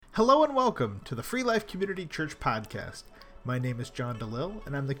Hello and welcome to the Free Life Community Church podcast. My name is John DeLille,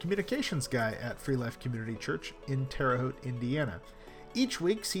 and I'm the communications guy at Free Life Community Church in Terre Haute, Indiana. Each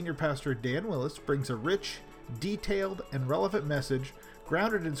week, Senior Pastor Dan Willis brings a rich, detailed, and relevant message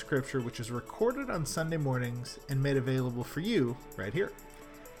grounded in Scripture, which is recorded on Sunday mornings and made available for you right here.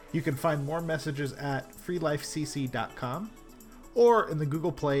 You can find more messages at freelifecc.com or in the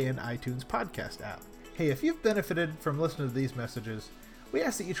Google Play and iTunes podcast app. Hey, if you've benefited from listening to these messages, we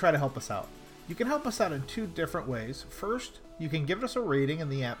ask that you try to help us out. You can help us out in two different ways. First, you can give us a rating in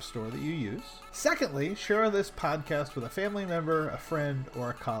the app store that you use. Secondly, share this podcast with a family member, a friend,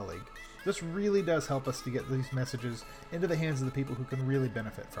 or a colleague. This really does help us to get these messages into the hands of the people who can really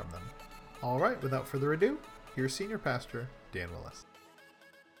benefit from them. All right, without further ado, here's Senior Pastor Dan Willis.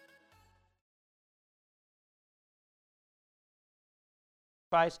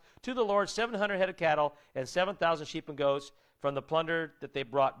 To the Lord 700 head of cattle and 7,000 sheep and goats from the plunder that they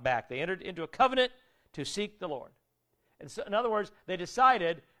brought back. They entered into a covenant to seek the Lord. And so, in other words, they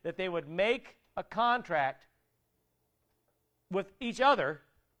decided that they would make a contract with each other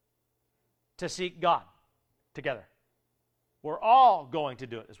to seek God together. We're all going to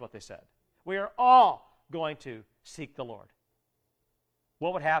do it, is what they said. We are all going to seek the Lord.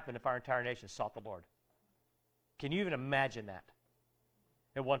 What would happen if our entire nation sought the Lord? Can you even imagine that?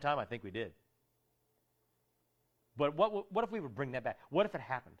 At one time, I think we did. But what if we would bring that back? What if it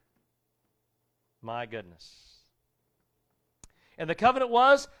happened? My goodness. And the covenant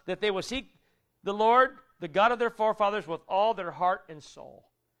was that they would seek the Lord, the God of their forefathers, with all their heart and soul.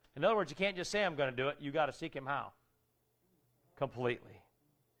 In other words, you can't just say, I'm going to do it. You got to seek Him how? Completely.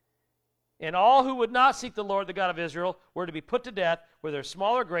 And all who would not seek the Lord, the God of Israel, were to be put to death, whether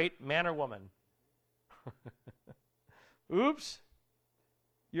small or great, man or woman. Oops.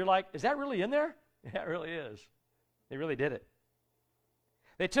 You're like, is that really in there? Yeah, it really is. They really did it.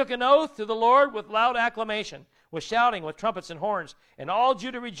 They took an oath to the Lord with loud acclamation, with shouting, with trumpets and horns. And all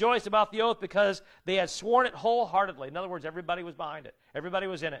Judah rejoiced about the oath because they had sworn it wholeheartedly. In other words, everybody was behind it. Everybody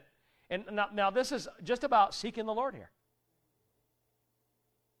was in it. And now this is just about seeking the Lord here.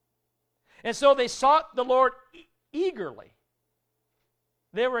 And so they sought the Lord eagerly.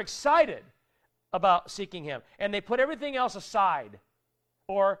 They were excited about seeking Him. And they put everything else aside,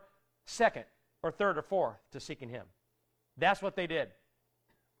 or second, or third, or fourth to seeking Him. That's what they did.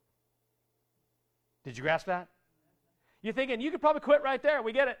 Did you grasp that? You're thinking, you could probably quit right there.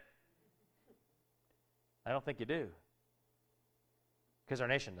 We get it. I don't think you do. Because our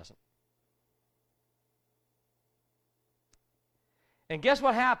nation doesn't. And guess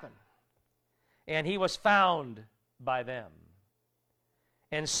what happened? And He was found by them.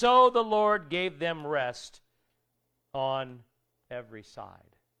 And so the Lord gave them rest on every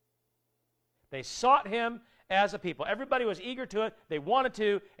side. They sought Him as a people. Everybody was eager to it. They wanted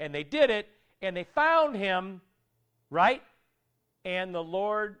to, and they did it, and they found Him, right? And the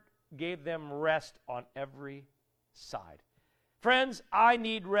Lord gave them rest on every side. Friends, I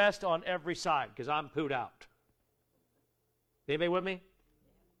need rest on every side because I'm pooed out. Anybody with me?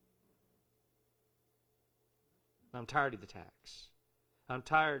 I'm tired of the attacks. I'm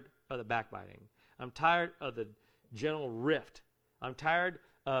tired of the backbiting. I'm tired of the general rift. I'm tired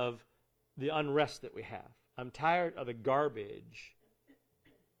of the unrest that we have. I'm tired of the garbage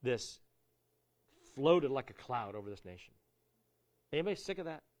this floated like a cloud over this nation. Anybody sick of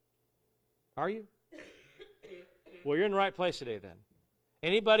that? Are you? Well, you're in the right place today then.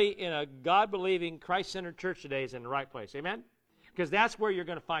 Anybody in a God-believing, Christ-centered church today is in the right place. Amen? Because that's where you're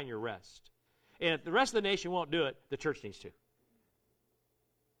going to find your rest. And if the rest of the nation won't do it, the church needs to.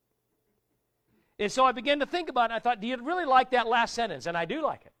 And so I began to think about it, and I thought, do you really like that last sentence? And I do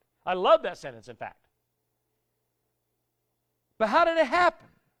like it. I love that sentence, in fact. But how did it happen?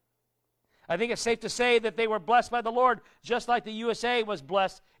 I think it's safe to say that they were blessed by the Lord, just like the USA was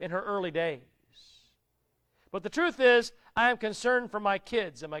blessed in her early days. But the truth is, I am concerned for my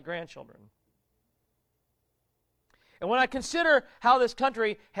kids and my grandchildren. And when I consider how this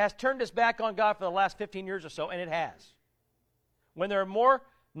country has turned its back on God for the last 15 years or so, and it has, when there are more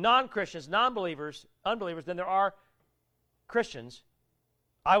non-Christians, non-believers, unbelievers than there are Christians,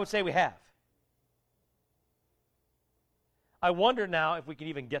 I would say we have. I wonder now if we can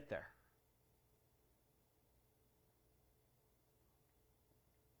even get there.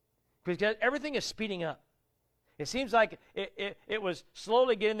 Because everything is speeding up. It seems like it was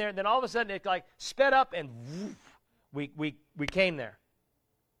slowly getting there, and then all of a sudden it like sped up, and we came there.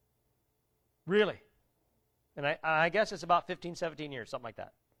 Really. And I guess it's about 15, 17 years, something like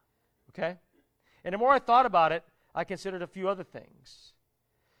that. Okay? And the more I thought about it, I considered a few other things.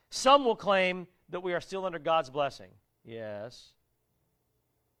 Some will claim that we are still under God's blessing. Yes.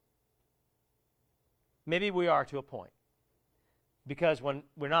 Maybe we are to a point. Because when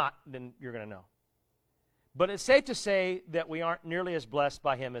we're not, then you're going to know. But it's safe to say that we aren't nearly as blessed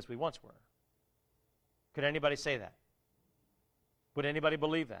by him as we once were. Could anybody say that? Would anybody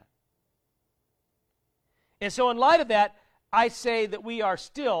believe that? And so in light of that, I say that we are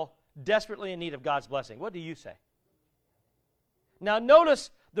still desperately in need of God's blessing. What do you say? Now notice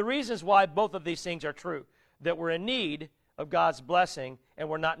the reasons why both of these things are true. That we're in need of God's blessing and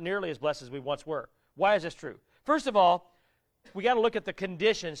we're not nearly as blessed as we once were. Why is this true? First of all, we got to look at the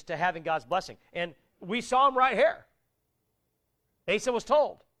conditions to having God's blessing. And we saw them right here. Asa was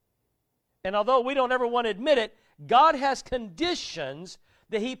told. And although we don't ever want to admit it, God has conditions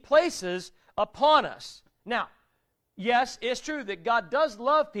that he places upon us. Now, yes, it's true that God does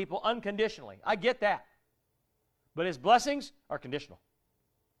love people unconditionally. I get that. But his blessings are conditional.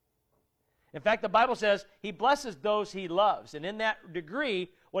 In fact, the Bible says he blesses those he loves. And in that degree,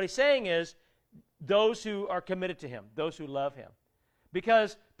 what he's saying is those who are committed to him, those who love him.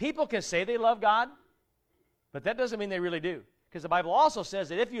 Because people can say they love God, but that doesn't mean they really do. Because the Bible also says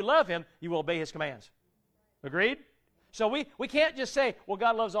that if you love him, you will obey his commands. Agreed? So we can't just say, well,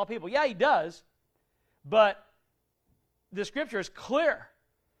 God loves all people. Yeah, he does. But the Scripture is clear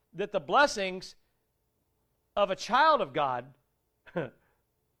that the blessings of a child of God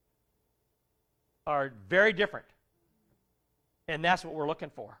are very different. And that's what we're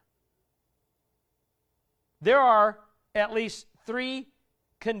looking for. There are at least 3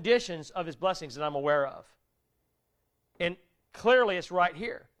 conditions of his blessings that I'm aware of. And clearly it's right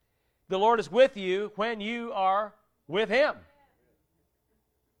here. The Lord is with you when you are with him.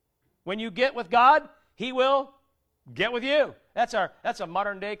 When you get with God, he will get with you. That's a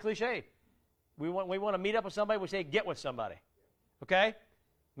modern day cliche. We want to meet up with somebody, we say get with somebody. Okay?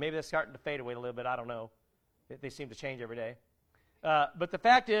 Maybe that's starting to fade away a little bit. I don't know. They seem to change every day. But the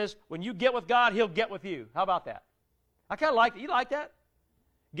fact is, when you get with God, he'll get with you. How about that? I kind of like it. You like that?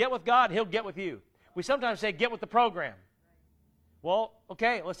 Get with God, he'll get with you. We sometimes say get with the program. Well,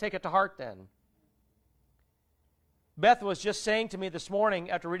 okay, let's take it to heart then. Beth was just saying to me this morning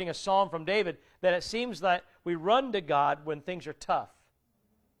after reading a psalm from David that it seems that we run to God when things are tough,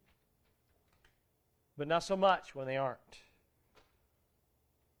 but not so much when they aren't.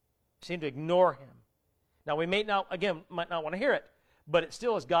 We seem to ignore him. Now, we might not want to hear it, but it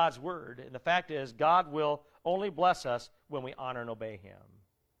still is God's word. And the fact is, God will only bless us when we honor and obey him.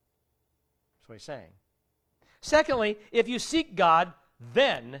 That's what he's saying. Secondly, if you seek God,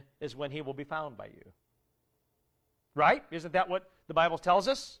 then is when he will be found by you. Right? Isn't that what the Bible tells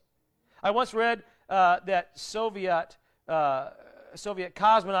us? I once read that Soviet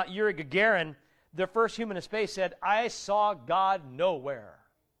cosmonaut Yuri Gagarin, the first human in space, said, "I saw God nowhere."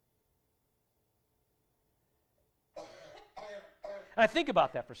 And I think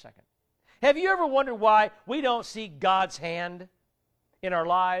about that for a second. Have you ever wondered why we don't see God's hand in our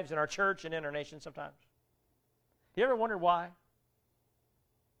lives, in our church, and in our nation sometimes? You ever wondered why?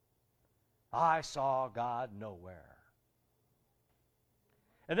 I saw God nowhere.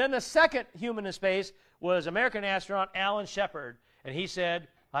 And then the second human in space was American astronaut Alan Shepard, and he said,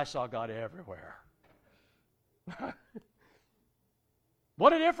 I saw God everywhere.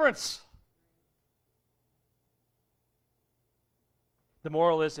 What a difference. The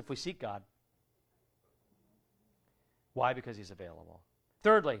moral is if we seek God. Why? Because he's available.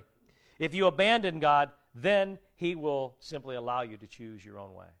 Thirdly, if you abandon God, then he will simply allow you to choose your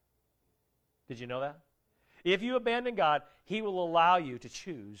own way. Did you know that? If you abandon God, he will allow you to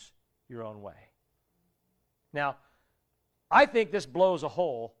choose your own way. Now, I think this blows a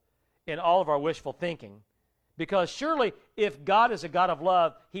hole in all of our wishful thinking, because surely if God is a God of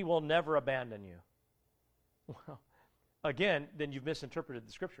love, he will never abandon you. Well, again, then you've misinterpreted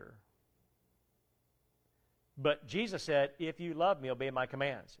the Scripture. But Jesus said, if you love me, obey my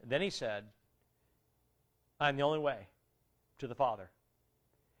commands. And then he said, I'm the only way to the Father.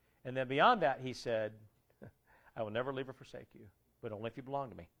 And then beyond that, he said, I will never leave or forsake you, but only if you belong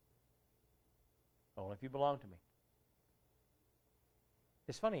to me. Only if you belong to me.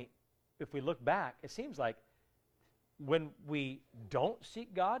 It's funny, if we look back, it seems like when we don't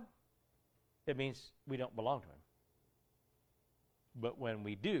seek God, it means we don't belong to him. But when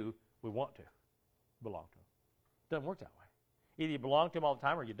we do, we want to belong to him. It doesn't work that way. Either you belong to him all the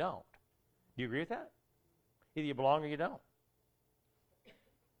time or you don't. Do you agree with that? Either you belong or you don't.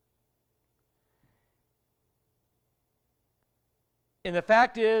 And the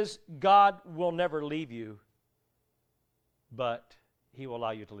fact is, God will never leave you, but he will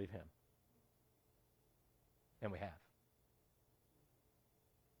allow you to leave him. And we have.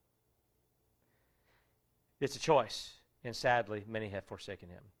 It's a choice, and sadly, many have forsaken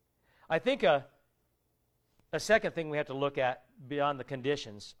him. I think a A second thing we have to look at beyond the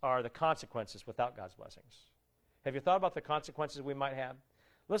conditions are the consequences without God's blessings. Have you thought about the consequences we might have?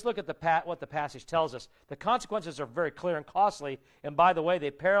 Let's look at what the passage tells us. The consequences are very clear and costly, and by the way,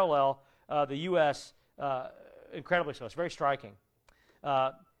 they parallel the U.S. Incredibly so. It's very striking.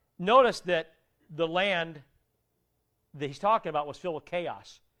 Notice that the land that he's talking about was filled with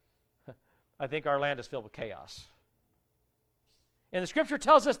chaos. I think our land is filled with chaos. And the Scripture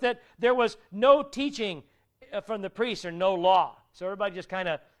tells us that there was no teaching from the priests or no law. So everybody just kind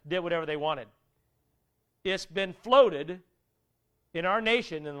of did whatever they wanted. It's been floated in our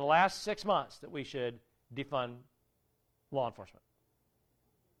nation in the last 6 months that we should defund law enforcement.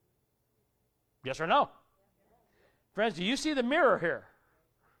 Yes or no? Friends, do you see the mirror here?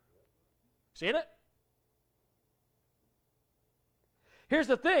 Seeing it? Here's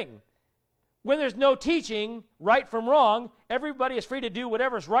the thing. When there's no teaching, right from wrong, everybody is free to do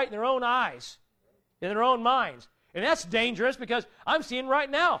whatever's right in their own eyes, in their own minds. And that's dangerous because I'm seeing right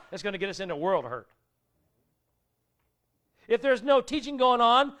now it's going to get us into a world of hurt. If there's no teaching going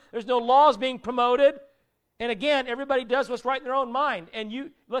on, there's no laws being promoted, and again, everybody does what's right in their own mind.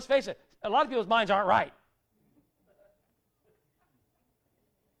 And let's face it, a lot of people's minds aren't right.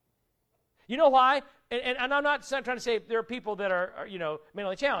 You know why? And I'm not trying to say there are people that are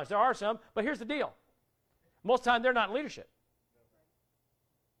mentally challenged. There are some, but here's the deal. Most of the time, they're not in leadership.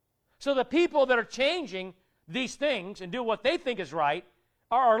 So the people that are changing these things and do what they think is right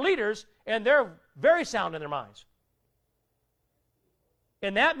are our leaders, and they're very sound in their minds.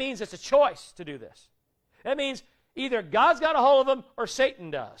 And that means it's a choice to do this. That means either God's got a hold of them or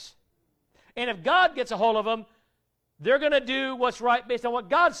Satan does. And if God gets a hold of them, they're going to do what's right based on what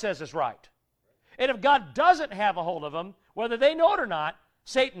God says is right. And if God doesn't have a hold of them, whether they know it or not,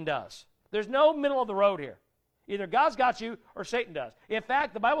 Satan does. There's no middle of the road here. Either God's got you or Satan does. In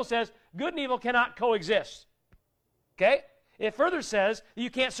fact, the Bible says good and evil cannot coexist. Okay? It further says that you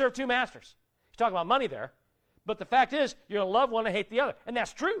can't serve two masters. He's talking about money there. But the fact is, you're going to love one and hate the other. And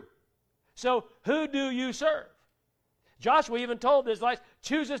that's true. So who do you serve? Joshua even told the Israelites,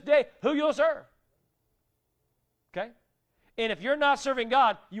 choose this day who you'll serve. Okay? And if you're not serving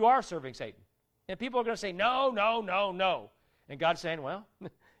God, you are serving Satan. And people are going to say, no, no, no, no. And God's saying, well,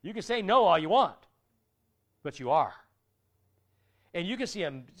 you can say no all you want, but you are. And you can see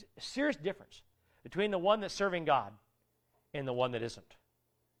a serious difference between the one that's serving God and the one that isn't.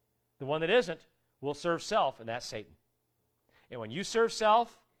 The one that isn't will serve self, and that's Satan. And when you serve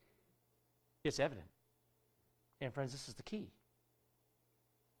self, it's evident. And friends, this is the key.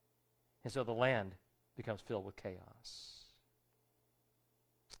 And so the land becomes filled with chaos.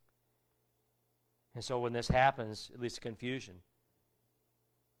 And so when this happens, it leads to confusion.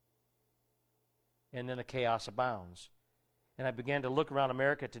 And then the chaos abounds. And I began to look around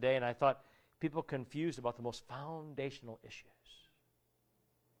America today, and I thought people confused about the most foundational issues.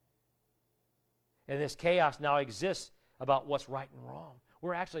 And this chaos now exists about what's right and wrong.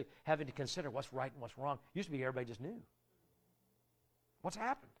 We're actually having to consider what's right and what's wrong. Used to be everybody just knew. What's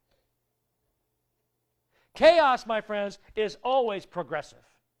happened? Chaos, my friends, is always progressive.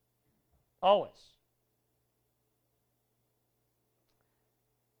 Always.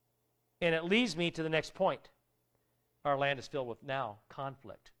 And it leads me to the next point. Our land is filled with now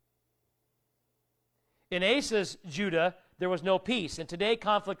conflict. In Asa's Judah, there was no peace. And today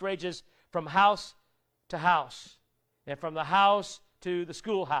conflict rages from house to house. And from the house to the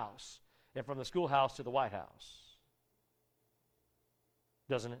schoolhouse. And from the schoolhouse to the White House.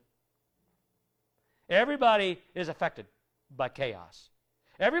 Doesn't it? Everybody is affected by chaos.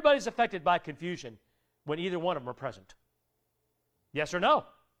 Everybody's affected by confusion when either one of them are present. Yes or no?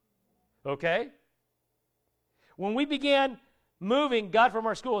 Okay? When we began moving God from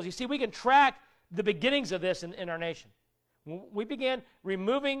our schools, you see, we can track the beginnings of this in our nation. When we began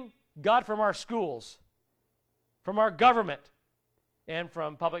removing God from our schools, from our government, and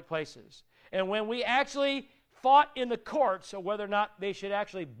from public places. And when we actually fought in the courts of whether or not they should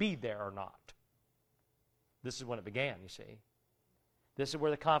actually be there or not. This is when it began, you see. This is where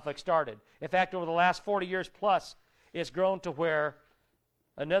the conflict started. In fact, over the last 40 years plus, it's grown to where,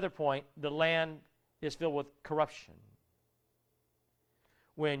 another point, the land is filled with corruption.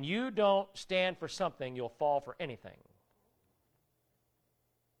 When you don't stand for something, you'll fall for anything.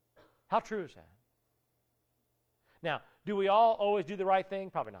 How true is that? Now, do we all always do the right thing?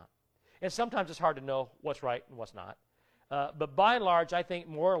 Probably not. And sometimes it's hard to know what's right and what's not. But by and large, I think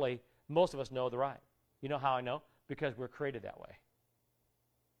morally, most of us know the right. You know how I know? Because we're created that way.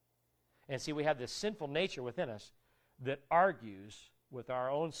 And see, we have this sinful nature within us that argues with our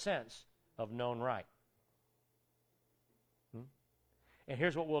own sense of known right. And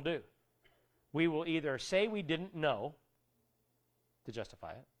here's what we'll do. We will either say we didn't know to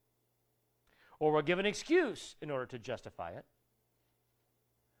justify it, or we'll give an excuse in order to justify it,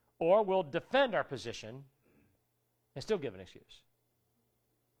 or we'll defend our position and still give an excuse.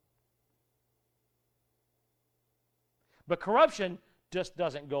 But corruption just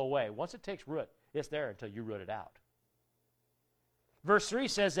doesn't go away. Once it takes root, it's there until you root it out. Verse 3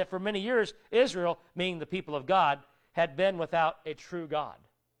 says that for many years, Israel, meaning the people of God, had been without a true God.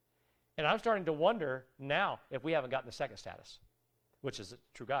 And I'm starting to wonder now if we haven't gotten the second status, which is a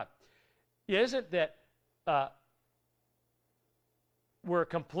true God. Is it that we're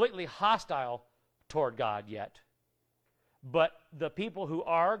completely hostile toward God yet, but the people who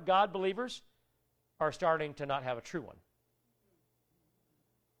are God believers are starting to not have a true one?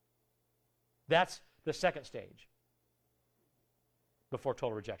 That's the second stage before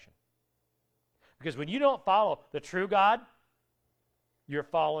total rejection. Because when you don't follow the true God, you're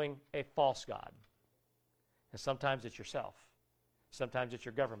following a false God. And sometimes it's yourself. Sometimes it's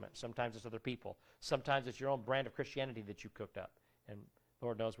your government. Sometimes it's other people. Sometimes it's your own brand of Christianity that you cooked up. And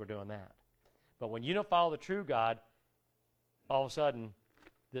Lord knows we're doing that. But when you don't follow the true God, all of a sudden,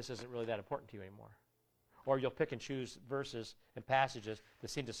 this isn't really that important to you anymore. Or you'll pick and choose verses and passages that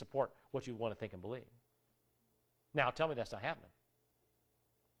seem to support what you want to think and believe. Now, tell me that's not happening.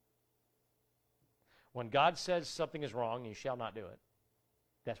 When God says something is wrong, you shall not do it.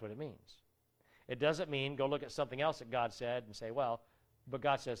 That's what it means. It doesn't mean go look at something else that God said and say, well, but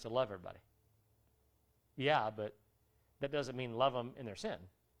God says to love everybody. Yeah, but that doesn't mean love them in their sin.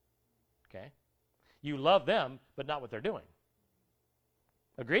 Okay? You love them, but not what they're doing.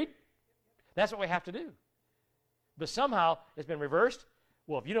 Agreed? That's what we have to do. But somehow it's been reversed.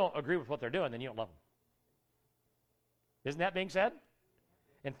 Well, if you don't agree with what they're doing, then you don't love them. Isn't that being said?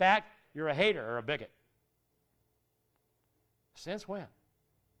 In fact, you're a hater or a bigot. Since when?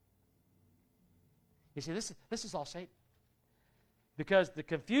 You see, this is all Satan. Because the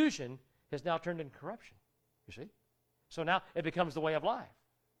confusion has now turned into corruption. You see? So now it becomes the way of life.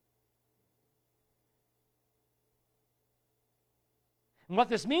 And what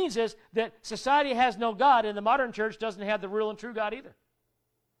this means is that society has no God, and the modern church doesn't have the real and true God either.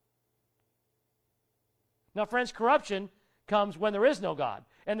 Now, friends, corruption comes when there is no God.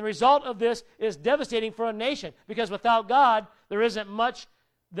 And the result of this is devastating for a nation, because without God, there isn't much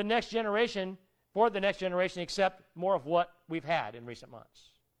for the next generation except more of what we've had in recent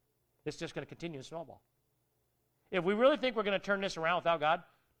months. It's just going to continue to snowball. If we really think we're going to turn this around without God,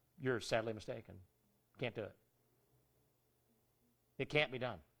 you're sadly mistaken. Can't do it. It can't be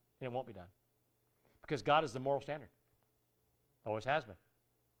done, and it won't be done. Because God is the moral standard. Always has been.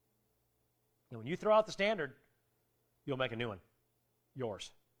 And when you throw out the standard, you'll make a new one. Yours.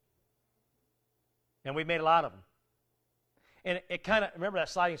 And we've made a lot of them. And it kind of, remember that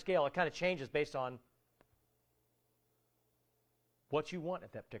sliding scale, it kind of changes based on what you want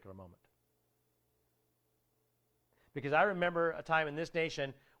at that particular moment. Because I remember a time in this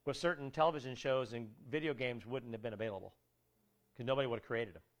nation where certain television shows and video games wouldn't have been available. Because nobody would have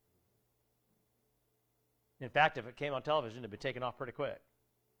created them. In fact, if it came on television, it would be taken off pretty quick.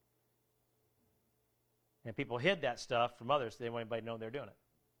 And people hid that stuff from others so they didn't want anybody to know they were doing it.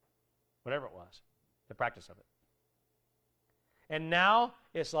 Whatever it was, the practice of it. And now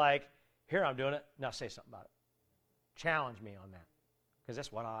it's like, here I'm doing it, now say something about it. Challenge me on that, because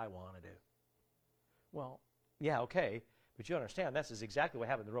that's what I want to do. Well, yeah, okay, but you understand this is exactly what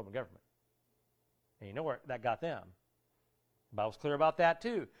happened to the Roman government. And you know where that got them. The Bible's clear about that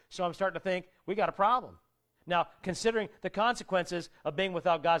too. So I'm starting to think we got a problem. Now, considering the consequences of being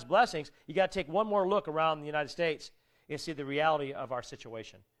without God's blessings, you got to take one more look around the United States and see the reality of our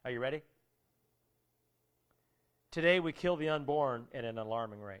situation. Are you ready? Today we kill the unborn at an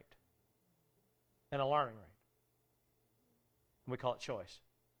alarming rate. An alarming rate. And we call it choice.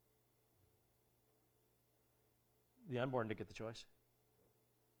 The unborn didn't get the choice.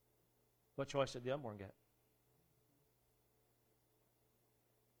 What choice did the unborn get?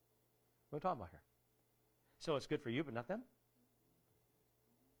 What are we talking about here? So it's good for you, but not them?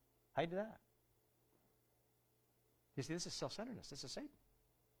 How do you do that? You see, this is self-centeredness. This is Satan.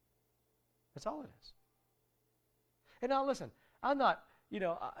 That's all it is. And now listen, I'm not,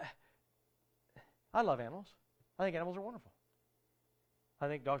 I love animals. I think animals are wonderful. I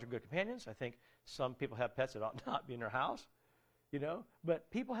think dogs are good companions. I think some people have pets that ought not be in their house, But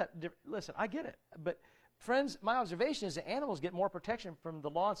people have, listen, I get it. But friends, my observation is that animals get more protection from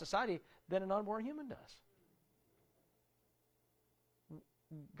the law and society than an unborn human does.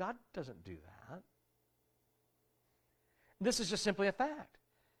 God doesn't do that. This is just simply a fact.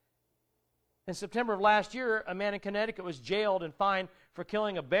 In September of last year, a man in Connecticut was jailed and fined for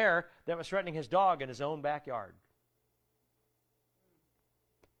killing a bear that was threatening his dog in his own backyard.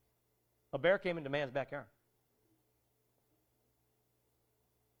 A bear came into man's backyard.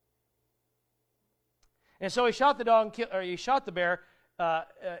 And so he shot the dog, he shot the bear.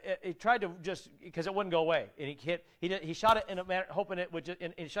 He tried to just, because it wouldn't go away. And he shot it in a manner, hoping it would just,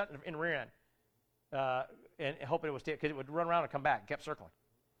 and he shot it in rear end. And hoping it was, because it would run around and come back and kept circling.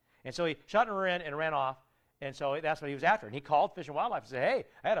 And so he shot in rear end and ran off. And so that's what he was after. And he called Fish and Wildlife and said, hey,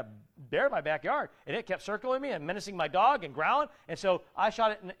 I had a bear in my backyard, and it kept circling me and menacing my dog and growling. And so I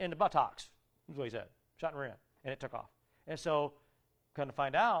shot it in the buttocks. That's what he said. Shot in rear end. And it took off. And so come to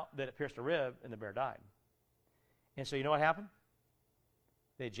find out that it pierced a rib and the bear died. And so you know what happened?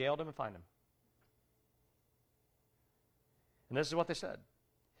 They jailed him and fined him. And this is what they said.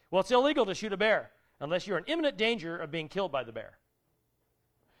 Well, it's illegal to shoot a bear unless you're in imminent danger of being killed by the bear.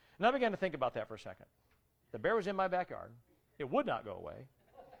 And I began to think about that for a second. The bear was in my backyard. It would not go away.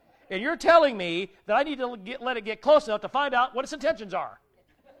 And you're telling me that I need to let it get close enough to find out what its intentions are.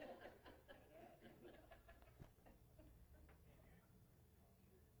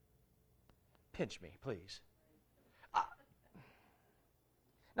 Pinch me, please.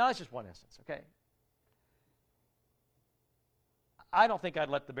 Now, that's just one instance, okay? I don't think I'd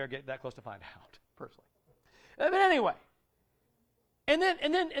let the bear get that close to find out, personally. But anyway, and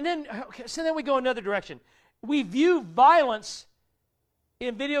then we go another direction. We view violence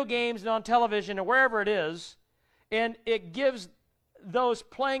in video games and on television or wherever it is, and it gives those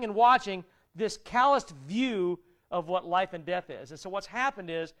playing and watching this calloused view of what life and death is. And so what's happened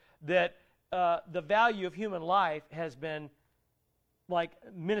is that the value of human life has been like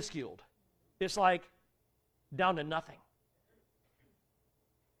minusculed. It's like down to nothing.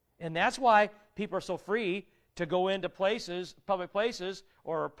 And that's why people are so free to go into places, public places,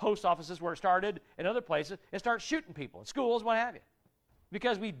 or post offices where it started, and other places, and start shooting people in schools, what have you.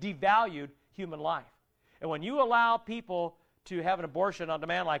 Because we devalued human life. And when you allow people to have an abortion on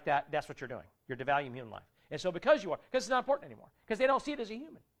demand like that, that's what you're doing. You're devaluing human life. And so because it's not important anymore. Because they don't see it as a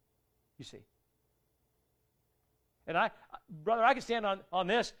human, you see. And brother, I could stand on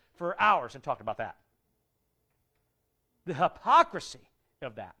this for hours and talk about that. The hypocrisy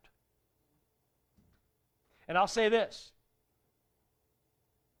of that. And I'll say this,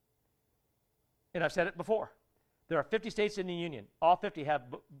 and I've said it before. There are 50 states in the Union. All 50 have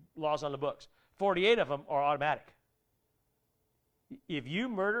laws on the books. 48 of them are automatic. If you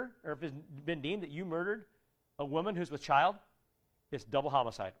murder, or if it's been deemed that you murdered a woman who's with child, it's double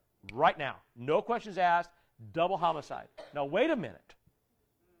homicide. Right now. No questions asked, double homicide. Now, wait a minute.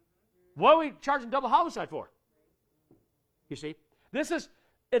 What are we charging double homicide for? You see?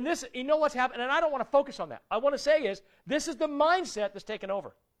 You know what's happened, and I don't want to focus on that. I want to say is, this is the mindset that's taken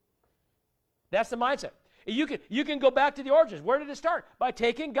over. That's the mindset. You can go back to the origins. Where did it start? By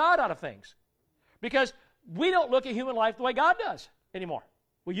taking God out of things. Because we don't look at human life the way God does anymore.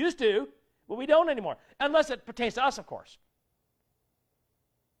 We used to, but we don't anymore. Unless it pertains to us, of course.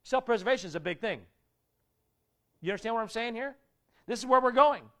 Self-preservation is a big thing. You understand what I'm saying here? This is where we're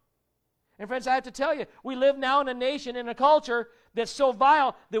going. And friends, I have to tell you, we live now in a nation, in a culture that's so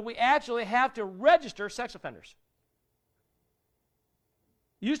vile that we actually have to register sex offenders.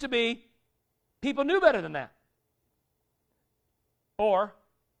 Used to be, people knew better than that. Or,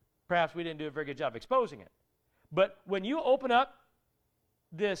 perhaps we didn't do a very good job exposing it. But when you open up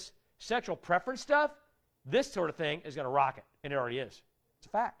this sexual preference stuff, this sort of thing is going to rock it. And it already is. It's a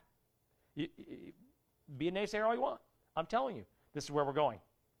fact. Be a naysayer all you want. I'm telling you, this is where we're going.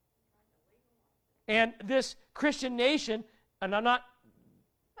 And this Christian nation, and I'm not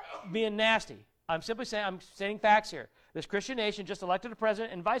being nasty. I'm simply saying, I'm stating facts here. This Christian nation just elected a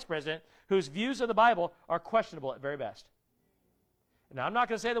president and vice president whose views of the Bible are questionable at very best. Now, I'm not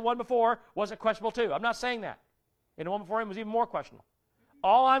going to say the one before wasn't questionable too. I'm not saying that. And the one before him was even more questionable.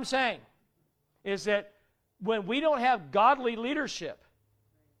 All I'm saying is that when we don't have godly leadership,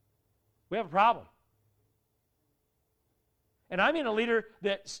 we have a problem. And I mean a leader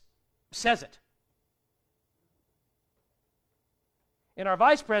that says it. And our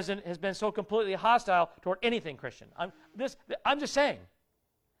vice president has been so completely hostile toward anything Christian. I'm just saying.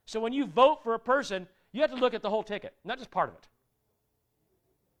 So when you vote for a person, you have to look at the whole ticket, not just part of it.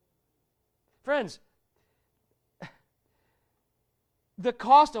 Friends, the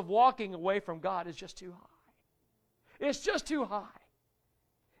cost of walking away from God is just too high. It's just too high.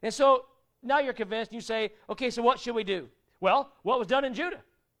 And so now you're convinced, you say, okay, so what should we do? Well, what was done in Judah?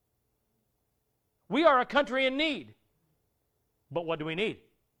 We are a country in need. But what do we need?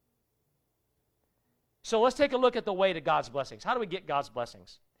 So let's take a look at the way to God's blessings. How do we get God's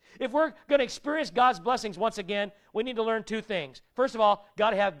blessings? If we're going to experience God's blessings once again, we need to learn two things. First of all,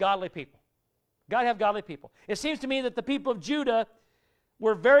 got to have godly people. Got to have godly people. It seems to me that the people of Judah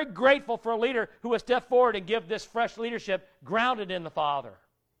were very grateful for a leader who would step forward and give this fresh leadership grounded in the Father.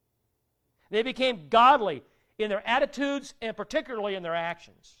 They became godly in their attitudes and particularly in their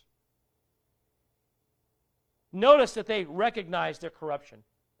actions. Notice that they recognized their corruption.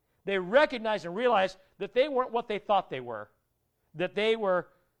 They recognized and realized that they weren't what they thought they were, that they were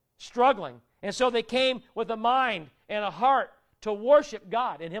struggling. And so they came with a mind and a heart to worship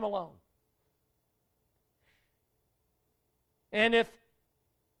God and Him alone. And if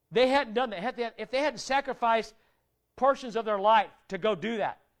they hadn't done that, if they hadn't sacrificed portions of their life to go do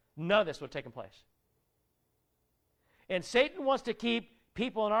that, none of this would have taken place. And Satan wants to keep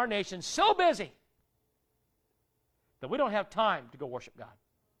people in our nation so busy that we don't have time to go worship God.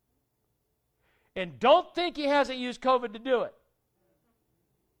 And don't think he hasn't used COVID to do it.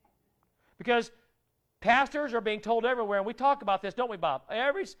 Because pastors are being told everywhere, and we talk about this, don't we, Bob?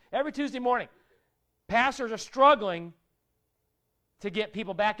 Every Tuesday morning, pastors are struggling to get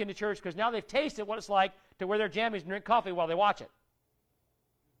people back into church because now they've tasted what it's like to wear their jammies and drink coffee while they watch it.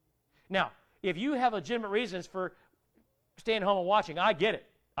 Now, if you have legitimate reasons for staying home and watching, I get it.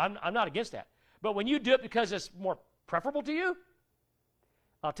 I'm not against that. But when you do it because it's more preferable to you,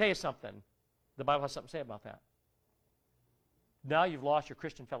 I'll tell you something. The Bible has something to say about that. Now you've lost your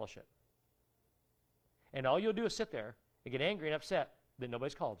Christian fellowship. And all you'll do is sit there and get angry and upset that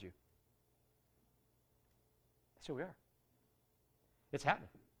nobody's called you. That's who we are. It's happening.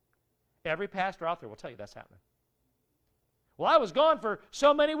 Every pastor out there will tell you that's happening. Well, I was gone for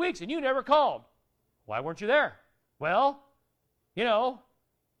so many weeks and you never called. Why weren't you there? Well,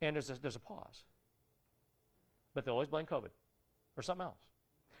 and there's a pause. But they'll always blame COVID or something else.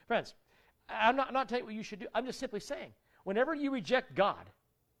 Friends, I'm not telling you what you should do. I'm just simply saying, whenever you reject God,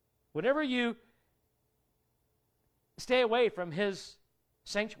 whenever you stay away from His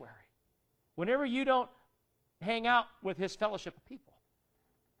sanctuary, whenever you don't hang out with His fellowship of people,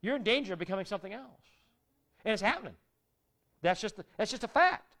 you're in danger of becoming something else. And it's happening. That's just a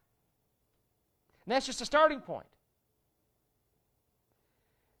fact. And that's just a starting point.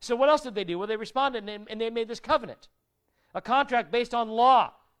 So what else did they do? Well, they responded and they made this covenant, a contract based on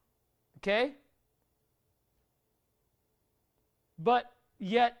law. Okay? But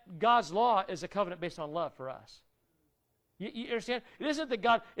yet God's law is a covenant based on love for us. You understand? It isn't that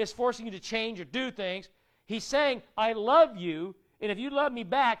God is forcing you to change or do things. He's saying, I love you, and if you love me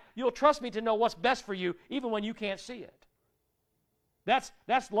back, you'll trust me to know what's best for you, even when you can't see it. That's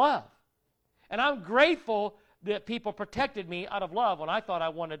love. And I'm grateful that people protected me out of love when I thought I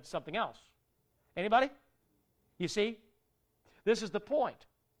wanted something else. Anybody? You see? This is the point.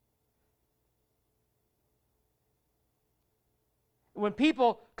 When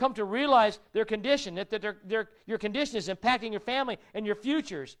people come to realize their condition, that your condition is impacting your family and your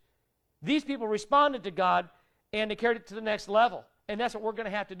futures, these people responded to God and they carried it to the next level. And that's what we're going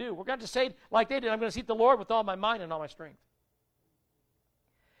to have to do. We're going to say, like they did, I'm going to seek the Lord with all my mind and all my strength.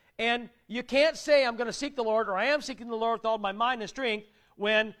 And you can't say, I'm going to seek the Lord, or I am seeking the Lord with all my mind and strength,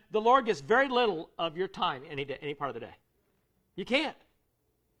 when the Lord gets very little of your time any part of the day. You can't.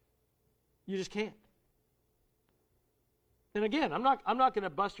 You just can't. And again, I'm not going to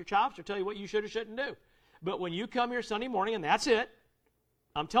bust your chops or tell you what you should or shouldn't do. But when you come here Sunday morning and that's it,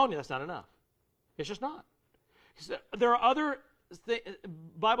 I'm telling you that's not enough. It's just not. There are other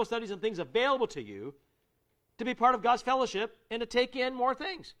Bible studies and things available to you to be part of God's fellowship and to take in more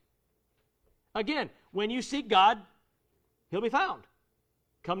things. Again, when you seek God, He'll be found.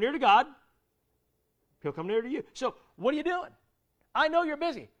 Come near to God, He'll come near to you. So, what are you doing? I know you're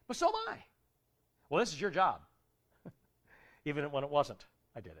busy, but so am I. Well, this is your job. Even when it wasn't,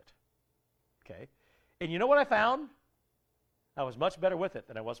 I did it. Okay? And you know what I found? I was much better with it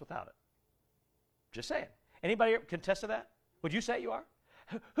than I was without it. Just saying. Anybody contest to that? Would you say you are?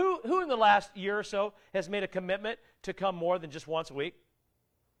 Who in the last year or so has made a commitment to come more than just once a week?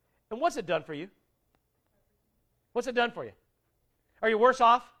 And what's it done for you? What's it done for you? Are you worse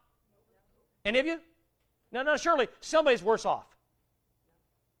off? Any of you? No, surely somebody's worse off.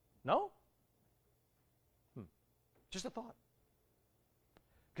 No? Just a thought.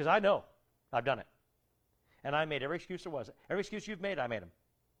 Because I know I've done it. And I made every excuse there was. Every excuse you've made, I made them.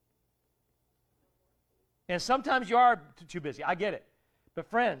 And sometimes you are too busy. I get it. But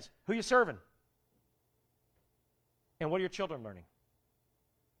friends, who are you serving? And what are your children learning?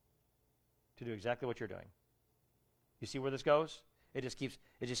 To do exactly what you're doing. You see where this goes? It just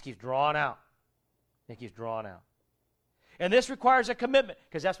keeps drawing out. It keeps drawing out. And this requires a commitment,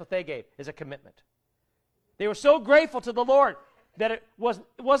 because that's what they gave, is a commitment. They were so grateful to the Lord. that it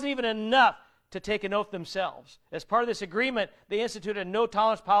wasn't even enough to take an oath themselves. As part of this agreement, they instituted a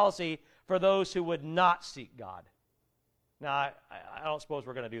no-tolerance policy for those who would not seek God. Now, I don't suppose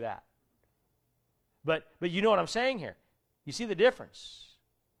we're going to do that. But you know what I'm saying here. You see the difference.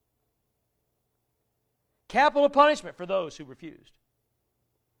 Capital punishment for those who refused.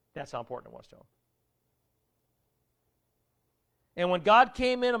 That's how important it was to them. And when God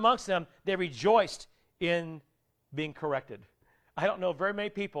came in amongst them, they rejoiced in being corrected. I don't know very many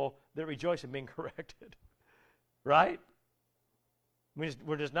people that rejoice in being corrected, right?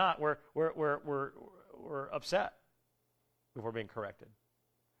 We're just not. We're upset if we're being corrected.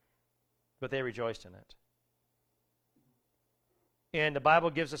 But they rejoiced in it. And the Bible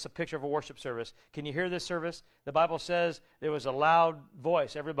gives us a picture of a worship service. Can you hear this service? The Bible says there was a loud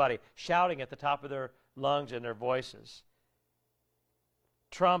voice, everybody shouting at the top of their lungs and their voices.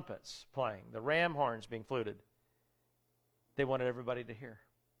 Trumpets playing, the ram horns being fluted. They wanted everybody to hear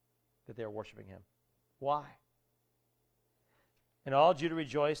that they were worshiping him. Why? And all Judah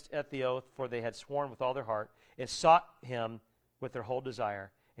rejoiced at the oath, for they had sworn with all their heart, and sought him with their whole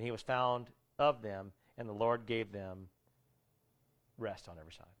desire. And he was found of them, and the Lord gave them rest on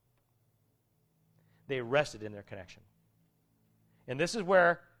every side. They rested in their connection. And this is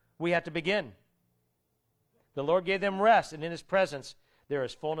where we have to begin. The Lord gave them rest, and in his presence there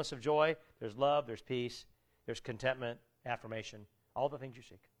is fullness of joy, there's love, there's peace, there's contentment, affirmation, all the things you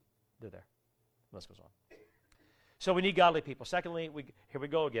seek. They're there. The list goes on. So we need godly people. Secondly, here we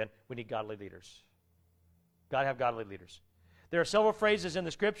go again. We need godly leaders. Got to have godly leaders. There are several phrases in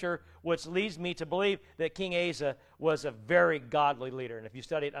the Scripture which leads me to believe that King Asa was a very godly leader. And if you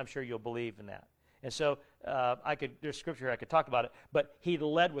study it, I'm sure you'll believe in that. And so there's Scripture here, I could talk about it, but he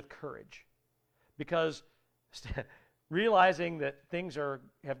led with courage. Because realizing that things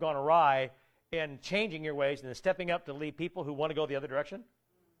have gone awry and changing your ways and then stepping up to lead people who want to go the other direction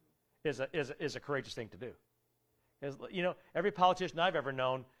is a courageous thing to do. You know, every politician I've ever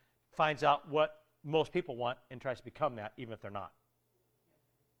known finds out what most people want and tries to become that, even if they're not.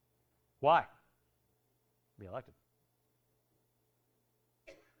 Why? Be elected.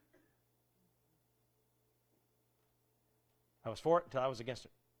 I was for it until I was against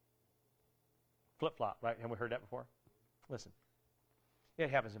it. Flip-flop, right? Have we heard that before? Listen,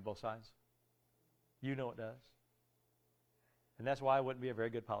 it happens on both sides. You know it does. And that's why I wouldn't be a very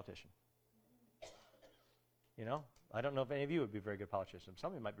good politician. You know, I don't know if any of you would be a very good politician.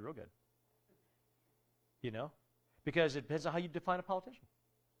 Some of you might be real good. You know, because it depends on how you define a politician.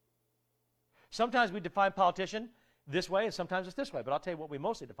 Sometimes we define politician this way, and sometimes it's this way. But I'll tell you what we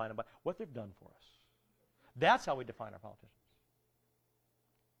mostly define them by: what they've done for us. That's how we define our politicians.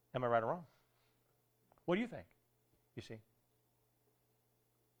 Am I right or wrong? What do you think? You see?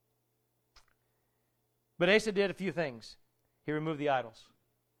 But Asa did a few things. He removed the idols.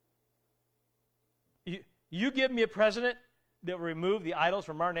 You give me a president that will remove the idols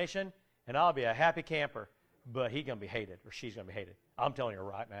from our nation, and I'll be a happy camper. But he's going to be hated, or she's going to be hated. I'm telling you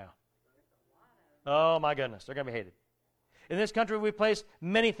right now. Oh, my goodness. They're going to be hated. In this country, we place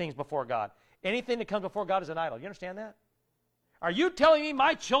many things before God. Anything that comes before God is an idol. You understand that? Are you telling me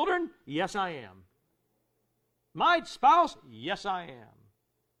my children? Yes, I am. My spouse? Yes, I am.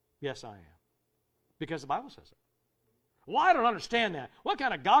 Yes, I am. Because the Bible says it. Well, I don't understand that. What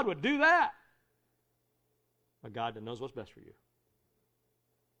kind of God would do that? A God that knows what's best for you.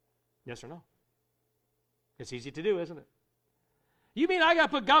 Yes or no? It's easy to do, isn't it? You mean I got to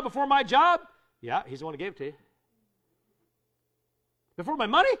put God before my job? Yeah, he's the one who gave it to you. Before my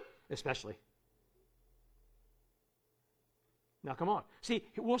money? Especially. Now, come on. See,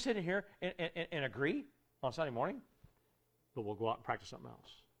 we'll sit in here and agree on Sunday morning, but we'll go out and practice something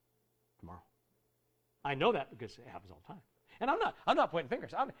else tomorrow. I know that because it happens all the time. And I'm not pointing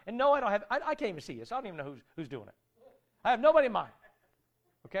fingers. And no, I can't even see you, so I don't even know who's doing it. I have nobody in mind.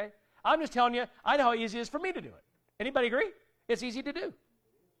 Okay? I'm just telling you, I know how easy it is for me to do it. Anybody agree? It's easy to do.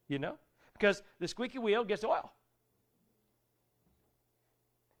 You know? Because the squeaky wheel gets oil.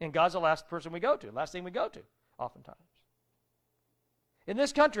 And God's the last person we go to, last thing we go to, oftentimes. In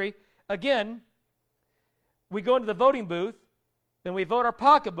this country, again, we go into the voting booth and we vote our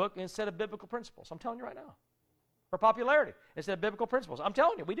pocketbook instead of biblical principles. I'm telling you right now. Or popularity instead of biblical principles. I'm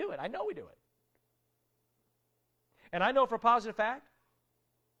telling you, we do it. I know we do it. And I know for a positive fact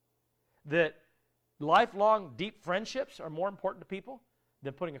that lifelong, deep friendships are more important to people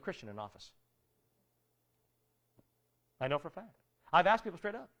than putting a Christian in office. I know for a fact. I've asked people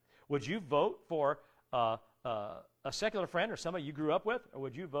straight up, would you vote for a secular friend or somebody you grew up with, or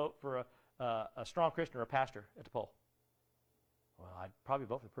would you vote for a strong Christian or a pastor at the poll? Well, I'd probably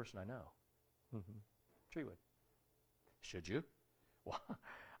vote for the person I know. Mm-hmm. Sure you would. Should you?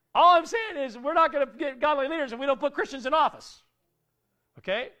 All I'm saying is we're not going to get godly leaders if we don't put Christians in office.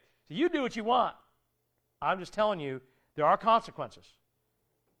 Okay? So you do what you want. I'm just telling you there are consequences.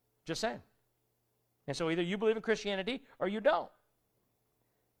 Just saying. And so either you believe in Christianity or you don't.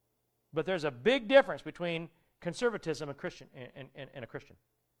 But there's a big difference between conservatism and Christian and a Christian.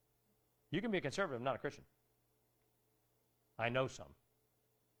 You can be a conservative, not a Christian. I know some.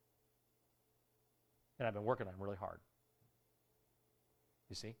 And I've been working on them really hard.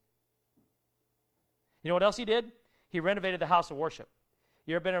 You see? You know what else he did? He renovated the house of worship.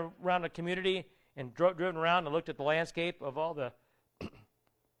 You ever been around a community and driven around and looked at the landscape of all the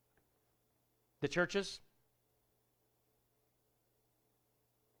churches?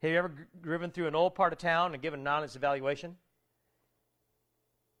 Have you ever driven through an old part of town and given an honest evaluation?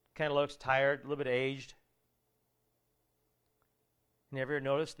 Kind of looks tired, a little bit aged. And have you ever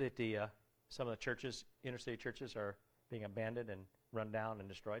noticed that some of the churches, inner city churches, are being abandoned and run down and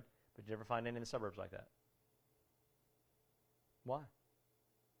destroyed? But you never find any in the suburbs like that. Why?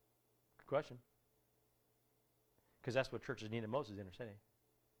 Good question. Because that's what churches need the most is inner city.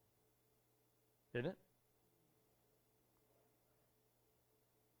 Isn't it?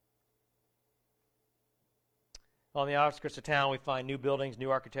 On the outskirts of town, we find new buildings,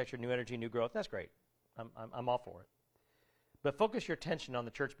 new architecture, new energy, new growth. That's great. I'm all for it. But focus your attention on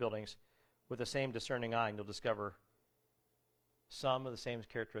the church buildings with the same discerning eye, and you'll discover some of the same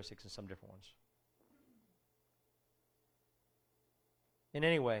characteristics and some different ones. In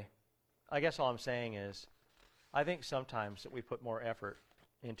any way, I guess all I'm saying is, I think sometimes that we put more effort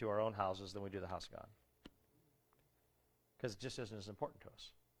into our own houses than we do the house of God. Because it just isn't as important to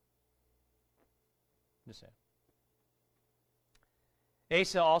us. Just saying.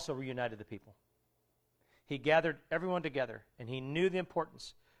 Asa also reunited the people. He gathered everyone together, and he knew the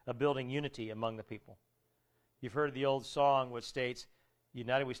importance of building unity among the people. You've heard the old song which states,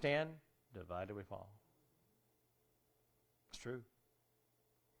 united we stand, divided we fall. It's true.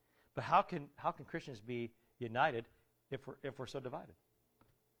 But how can Christians be united if we're so divided?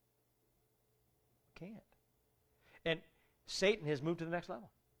 Can't. And Satan has moved to the next level.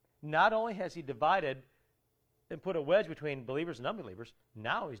 Not only has he divided and put a wedge between believers and unbelievers,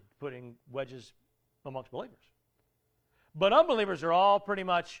 now he's putting wedges amongst believers. But unbelievers are all pretty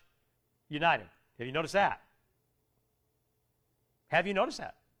much united. Have you noticed that? Have you noticed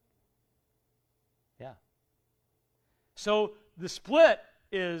that? Yeah. So the split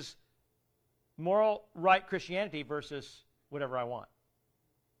is moral right Christianity versus whatever I want.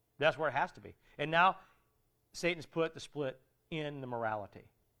 That's where it has to be. And now Satan's put the split in the morality.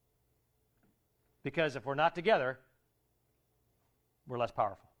 Because if we're not together, we're less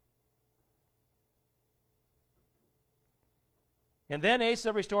powerful. And then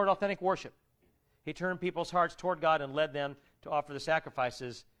Asa restored authentic worship. He turned people's hearts toward God and led them to offer the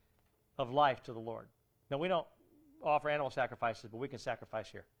sacrifices of life to the Lord. Now, we don't offer animal sacrifices, but we can sacrifice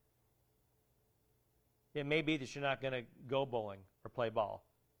here. It may be that you're not going to go bowling or play ball.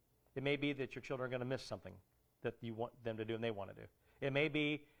 It may be that your children are going to miss something that you want them to do and they want to do. It may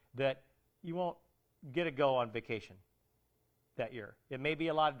be that you won't get to go on vacation that year. It may be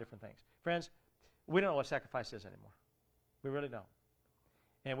a lot of different things. Friends, we don't know what sacrifice is anymore. We really don't.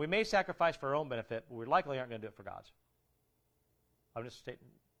 And we may sacrifice for our own benefit, but we likely aren't going to do it for God's. I'm just stating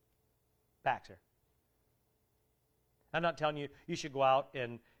facts here. I'm not telling you you should go out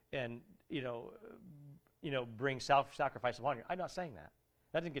and bring self-sacrifice upon you. I'm not saying that.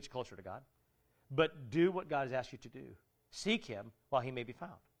 That doesn't get you closer to God. But do what God has asked you to do. Seek Him while He may be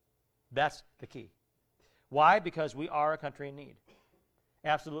found. That's the key. Why? Because we are a country in need.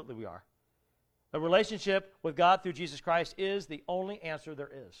 Absolutely we are. A relationship with God through Jesus Christ is the only answer there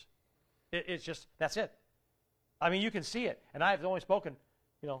is. It's just, that's it. I mean, you can see it. And I have only spoken,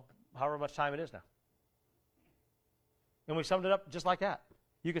 however much time it is now. And we summed it up just like that.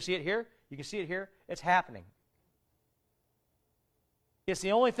 You can see it here. You can see it here. It's happening. It's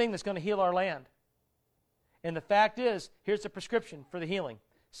the only thing that's going to heal our land. And the fact is, here's the prescription for the healing.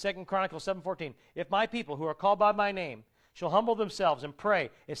 2 Chronicles 7:14. If my people who are called by my name shall humble themselves and pray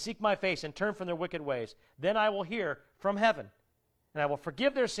and seek my face and turn from their wicked ways, then I will hear from heaven and I will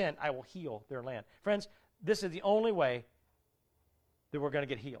forgive their sin. I will heal their land. Friends, this is the only way that we're going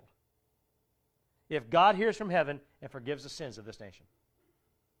to get healed. If God hears from heaven and forgives the sins of this nation.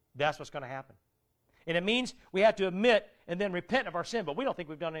 That's what's going to happen. And it means we have to admit and then repent of our sin, but we don't think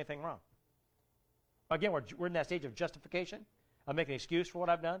we've done anything wrong. Again, we're in that stage of justification. I'm making an excuse for what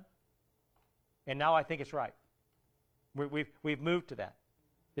I've done, and now I think it's right. We've moved to that.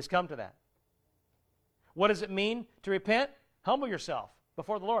 It's come to that. What does it mean to repent? Humble yourself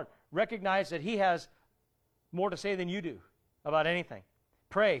before the Lord. Recognize that He has more to say than you do. about anything.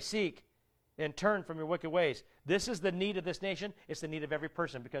 Pray, seek, and turn from your wicked ways. This is the need of this nation. It's the need of every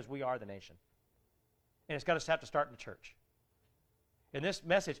person because we are the nation. And it's got to have to start in the church. And this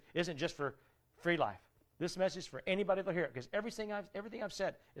message isn't just for Free Life. This message is for anybody that'll hear it because everything I've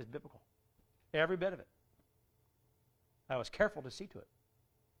said is biblical. Every bit of it. I was careful to see to it.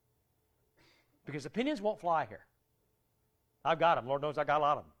 Because opinions won't fly here. I've got them. Lord knows I got a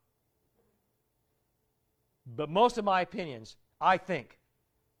lot of them. But most of my opinions, I think,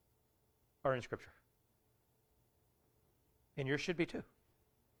 are in Scripture. And yours should be too.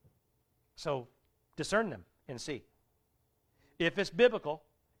 So discern them and see. If it's biblical,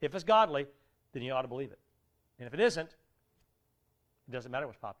 if it's godly, then you ought to believe it. And if it isn't, it doesn't matter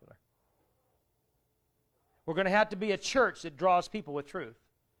what's popular. We're going to have to be a church that draws people with truth.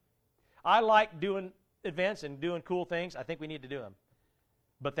 I like doing events and doing cool things. I think we need to do them.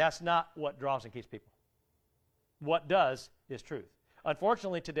 But that's not what draws and keeps people. What does is truth.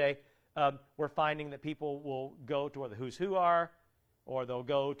 Unfortunately, today, we're finding that people will go to where the who's who are, or they'll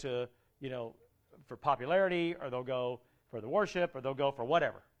go to, for popularity, or they'll go for the worship, or they'll go for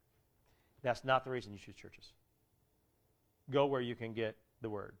whatever. That's not the reason you choose churches. Go where you can get the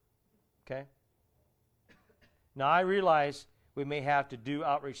word. Okay? Now, I realize we may have to do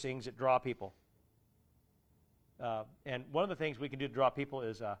outreach things that draw people. And one of the things we can do to draw people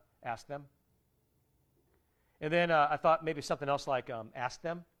is ask them. And then I thought maybe something else like ask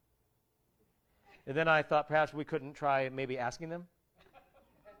them. And then I thought perhaps we couldn't try maybe asking them.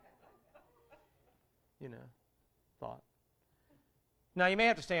 Thought. Now, you may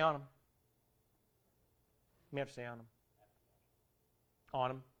have to stay on them. You may have to stay on them. On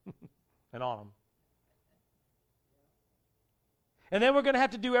them. And on them. And then we're going to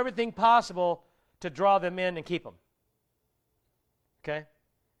have to do everything possible to draw them in and keep them. Okay?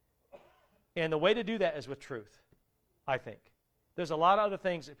 And the way to do that is with truth, I think. There's a lot of other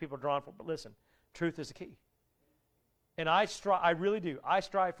things that people are drawn for, but listen, truth is the key. And I really do. I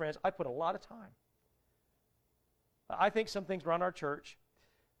strive, friends. I put a lot of time. I think some things around our church,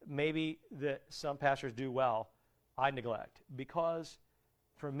 maybe that some pastors do well, I neglect. Because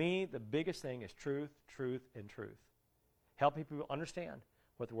for me, the biggest thing is truth, truth, and truth. Helping people understand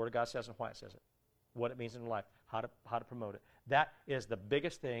what the Word of God says and why it says it, what it means in their life, how to promote it. That is the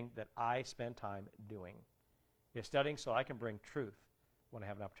biggest thing that I spend time doing, is studying so I can bring truth when I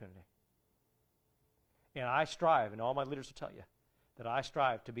have an opportunity. And I strive, and all my leaders will tell you, that I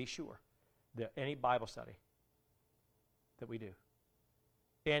strive to be sure that any Bible study that we do,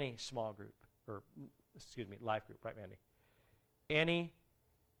 any small group, life group, right, Mandy?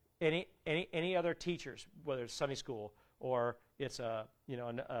 Any other teachers, whether it's Sunday school or it's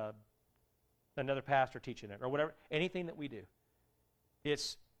another pastor teaching it or whatever, anything that we do,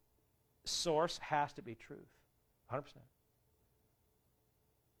 its source has to be truth, 100%.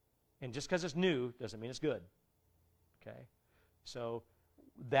 And just because it's new doesn't mean it's good. Okay? So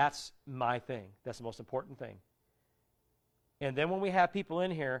that's my thing. That's the most important thing. And then when we have people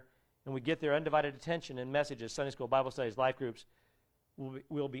in here and we get their undivided attention in messages, Sunday school, Bible studies, life groups,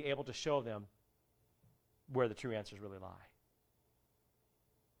 we'll be able to show them where the true answers really lie.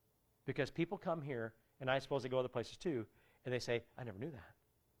 Because people come here, and I suppose they go other places too, and they say, I never knew that.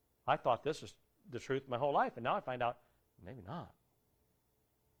 I thought this was the truth my whole life, and now I find out maybe not.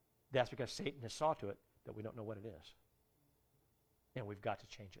 That's because Satan has saw to it that we don't know what it is. And we've got to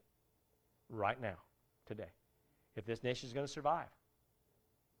change it right now, today. If this nation is going to survive.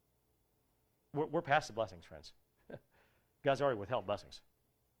 We're past the blessings, friends. God's already withheld blessings.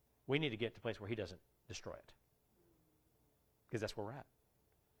 We need to get to a place where he doesn't destroy it. Because that's where we're at.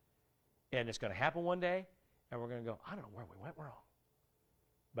 And it's going to happen one day, and we're going to go, I don't know where we went wrong.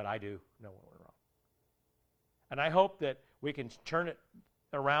 But I do know where we went wrong. And I hope that we can turn it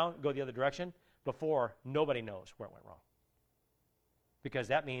around, go the other direction, before nobody knows where it went wrong. Because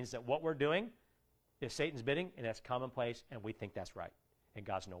that means that what we're doing is Satan's bidding, and that's commonplace, and we think that's right. And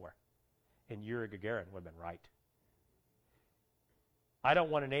God's nowhere. And Yuri Gagarin would have been right. I don't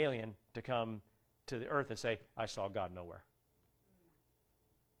want an alien to come to the earth and say, I saw God nowhere.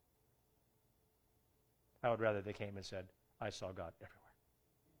 I would rather they came and said, I saw God everywhere.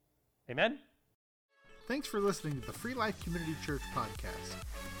 Amen? Thanks for listening to the Free Life Community Church podcast.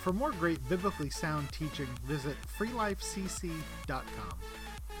 For more great biblically sound teaching, visit freelifecc.com.